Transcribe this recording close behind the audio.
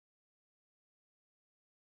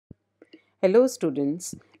Hello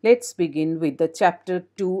students, let's begin with the chapter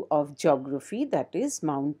 2 of geography, that is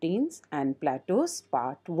mountains and plateaus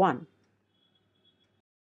part 1.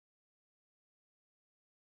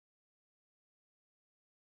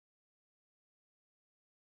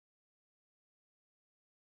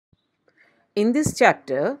 In this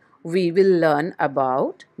chapter, we will learn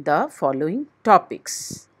about the following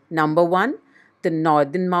topics. Number 1, the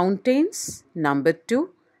northern mountains. Number 2,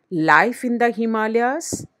 life in the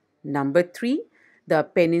Himalayas. Number 3, the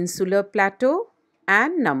peninsular plateau.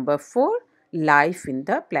 And number 4, life in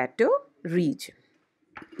the plateau region.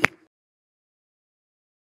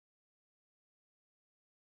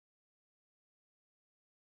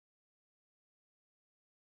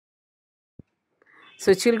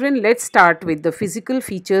 So, children, let's start with the physical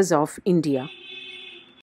features of India.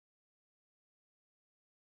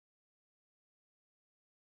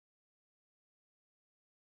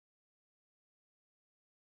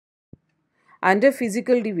 Under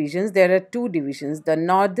physical divisions, there are two divisions, the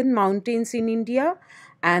northern mountains in India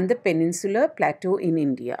and the peninsular plateau in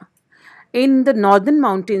India. In the northern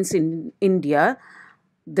mountains in India,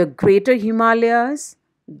 the greater Himalayas,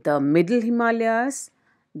 the middle Himalayas,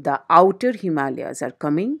 the outer Himalayas are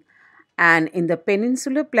coming, and in the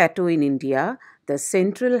peninsular plateau in India, the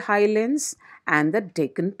central highlands and the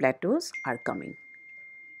Deccan plateaus are coming.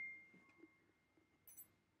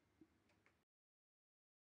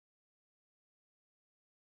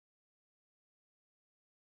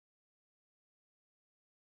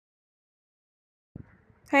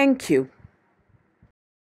 Thank you.